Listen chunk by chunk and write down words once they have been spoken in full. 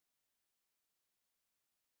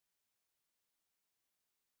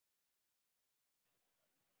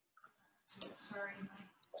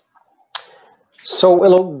So,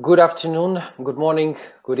 hello, good afternoon, good morning,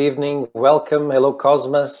 good evening, welcome. Hello,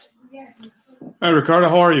 Kosmas. Hi, Ricardo,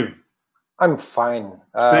 how are you? I'm fine.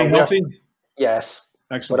 Staying healthy? Yes.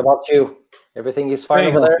 Excellent. What about you? Everything is fine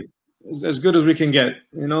Staying over healthy. There? As good as we can get,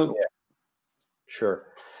 you know? Yeah. Sure.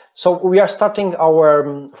 So we are starting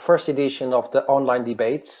our first edition of the online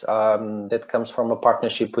debates that comes from a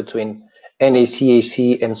partnership between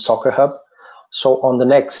NSCAC and Soccer Hub. So on the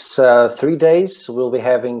next 3 days, we'll be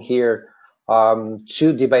having here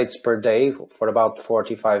 2 debates per day for about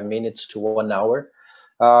 45 minutes to 1 hour.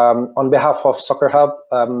 On behalf of Soccer Hub,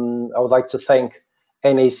 I would like to thank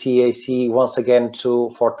NSCAC once again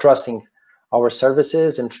for trusting our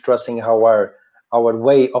services and trusting our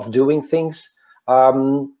way of doing things.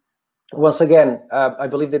 Once again, I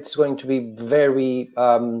believe that it's going to be very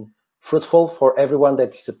fruitful for everyone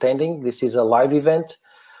that is attending. This is a live event.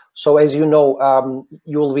 So as you know,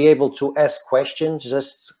 you will be able to ask questions.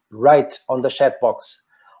 Just write on the chat box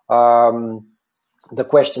the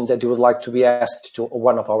question that you would like to be asked to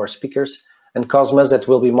one of our speakers. And Kosmas, that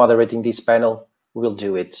will be moderating this panel, will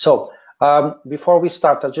do it. So before we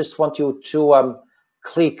start, I just want you to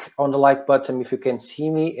click on the like button if you can see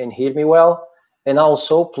me and hear me well. And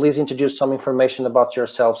also, please introduce some information about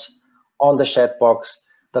yourselves on the chat box,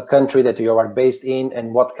 the country that you are based in,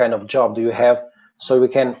 and what kind of job do you have, so we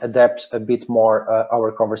can adapt a bit more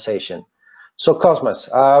our conversation. So Kosmas,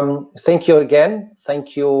 thank you again.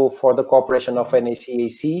 Thank you for the cooperation of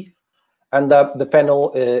NSCAC, and the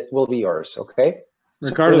panel will be yours, okay?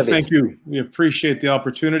 Ricardo, so thank you. We appreciate the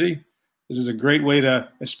opportunity. This is a great way to,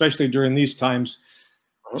 especially during these times,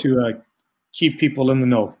 to keep people in the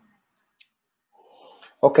know.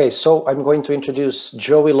 Okay, so I'm going to introduce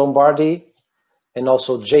Joey Lombardi and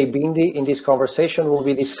also Jay Bhindi. In this conversation, we'll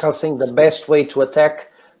be discussing the best way to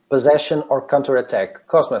attack, possession, or counterattack.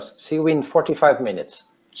 Kosmas, see you in 45 minutes.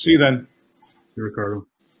 See you then. See you, Ricardo.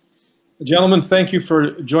 Gentlemen, thank you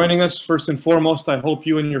for joining us. First and foremost, I hope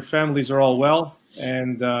you and your families are all well,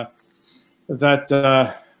 and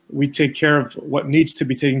that we take care of what needs to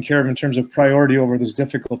be taken care of in terms of priority over this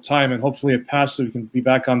difficult time, and hopefully it passes. We can be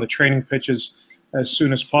back on the training pitches as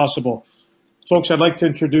soon as possible. Folks, I'd like to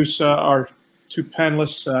introduce our 2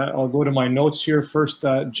 panelists. I'll go to my notes here first.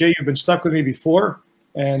 Jay, you've been stuck with me before,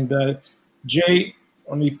 and Jay,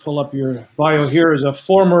 let me pull up your bio here, is a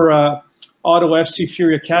former Ottawa FC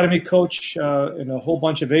Fury Academy coach in a whole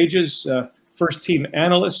bunch of ages, first team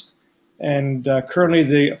analyst, and currently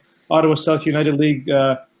the Ottawa South United League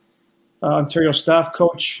Ontario staff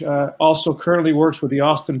coach. Also currently works with the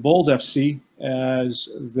Austin Bold FC as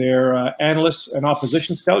their analyst and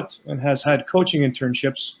opposition scout, and has had coaching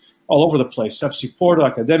internships all over the place. FC Porto,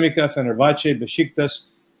 Academica, Fenerbahce, Besiktas,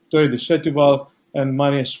 Torre de Setúbal, and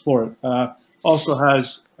Mania Sport. Also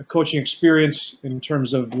has a coaching experience in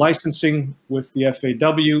terms of licensing with the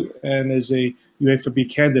FAW and is a UEFA B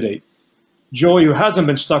candidate. Joey, who hasn't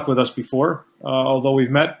been stuck with us before, although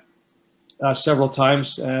we've met several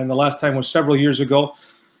times, and the last time was several years ago,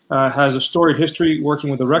 has a storied history working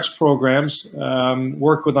with the Rex programs,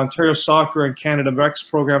 worked with Ontario Soccer and Canada Rex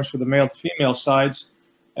programs for the male to female sides,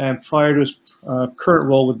 and prior to his current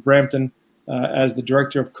role with Brampton as the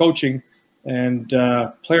Director of Coaching and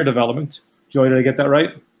Player Development. Joey, did I get that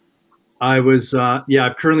right? I was, yeah,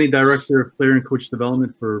 I'm currently Director of Player and Coach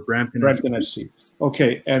Development for Brampton FC.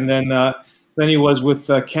 Okay, and then he was with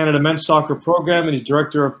Canada Men's Soccer Program, and he's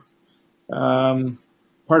Director of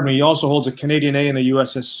pardon me, he also holds a Canadian A and a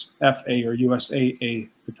USSFA or USAA,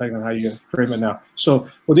 depending on how you frame it now. So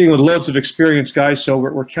we're dealing with loads of experience, guys, so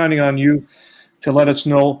we're counting on you to let us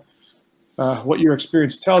know what your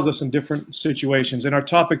experience tells us in different situations. And our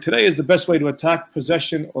topic today is the best way to attack,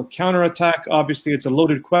 possession, or counterattack. Obviously, it's a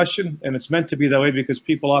loaded question, and it's meant to be that way because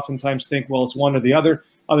people oftentimes think, well, it's one or the other.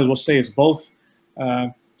 Others will say it's both.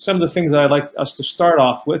 Some of the things that I'd like us to start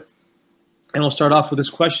off with, and we'll start off with this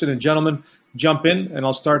question, and gentlemen, jump in, and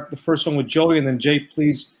I'll start the first one with Joey, and then Jay,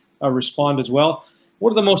 please respond as well. What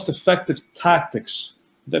are the most effective tactics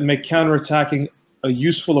that make counterattacking a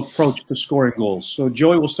useful approach to scoring goals? So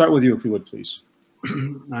Joey, we'll start with you, if you would, please.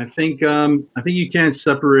 I think you can't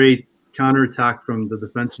separate counterattack from the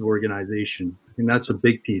defensive organization. I think that's a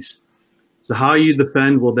big piece. So how you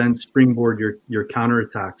defend will then springboard your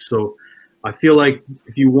counterattack. So I feel like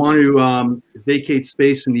if you want to vacate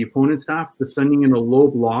space in the opponent's half, defending in a low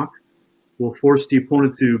block will force the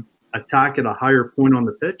opponent to attack at a higher point on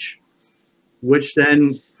the pitch, which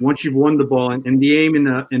then, once you've won the ball, and the aim in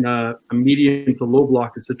a medium to low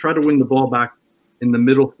block is to try to win the ball back in the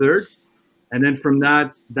middle third. And then from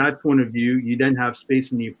that point of view, you then have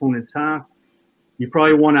space in the opponent's half. you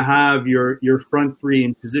probably want to have your front three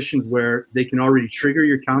in positions where they can already trigger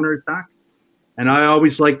your counterattack. And I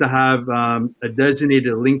always like to have a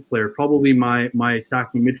designated link player, probably my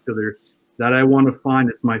attacking midfielder, that I want to find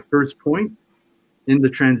as my first point in the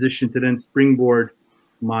transition to then springboard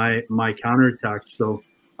my counterattack. So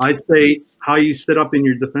I say how you set up in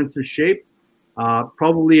your defensive shape,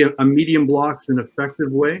 probably a medium block's an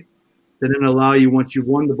effective way to then allow you, once you've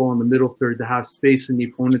won the ball in the middle third, to have space in the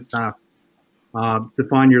opponent's half to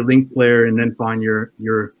find your link player and then find your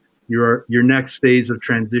next phase of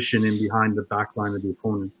transition in behind the back line of the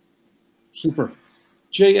opponent. Super.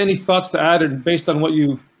 Jay, any thoughts to add? And based on what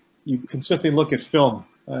you consistently look at film,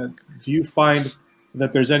 do you find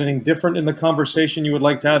that there's anything different in the conversation you would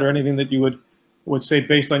like to add, or anything that you would say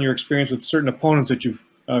based on your experience with certain opponents that you've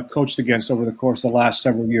coached against over the course of the last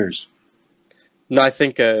several years? No, I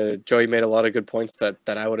think Joey made a lot of good points that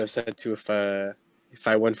I would have said too if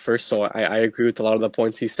I went first. So I agree with a lot of the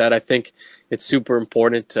points he said. I think it's super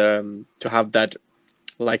important to have that,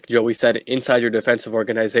 like Joey said, inside your defensive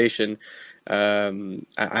organization.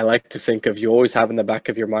 I like to think of, you always have in the back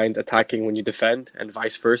of your mind attacking when you defend and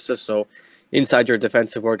vice versa. So inside your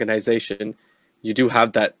defensive organization, you do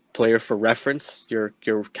have that player for reference, your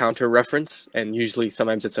counter reference, and usually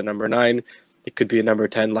sometimes it's a number 9. It could be a number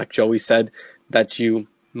 10, like Joey said, that you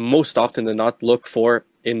most often than not look for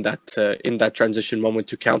in that transition moment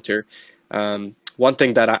to counter. One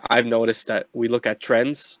thing that I've noticed, that we look at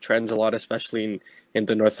trends a lot, especially in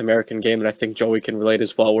the North American game, and I think Joey can relate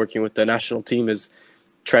as well, working with the national team, is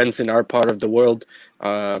trends in our part of the world.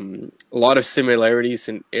 A lot of similarities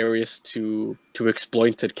in areas to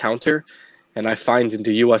exploited counter. And I find in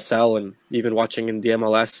the USL and even watching in the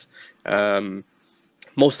MLS,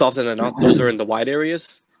 most often than not, those are in the wide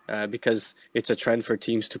areas because it's a trend for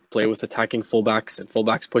teams to play with attacking fullbacks, and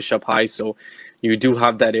fullbacks push up high. So you do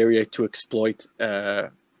have that area to exploit,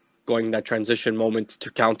 going that transition moment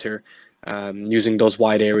to counter using those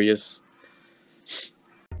wide areas.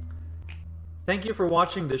 Thank you for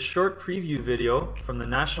watching this short preview video from the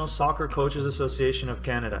National Soccer Coaches Association of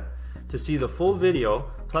Canada. To see the full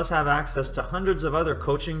video, plus have access to hundreds of other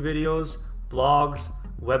coaching videos, blogs,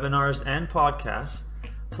 webinars, and podcasts,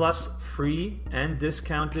 plus free and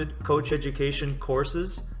discounted coach education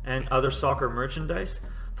courses and other soccer merchandise,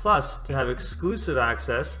 plus to have exclusive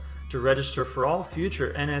access to register for all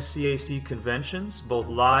future NSCAC conventions, both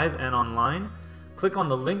live and online, click on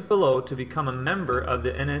the link below to become a member of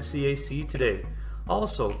the NSCAC today.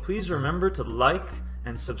 Also, please remember to like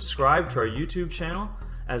and subscribe to our YouTube channel,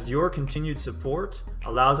 as your continued support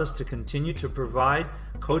allows us to continue to provide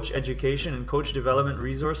coach education and coach development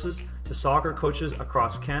resources to soccer coaches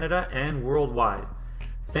across Canada and worldwide.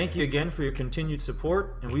 Thank you again for your continued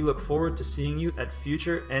support, and we look forward to seeing you at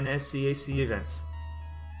future NSCAC events.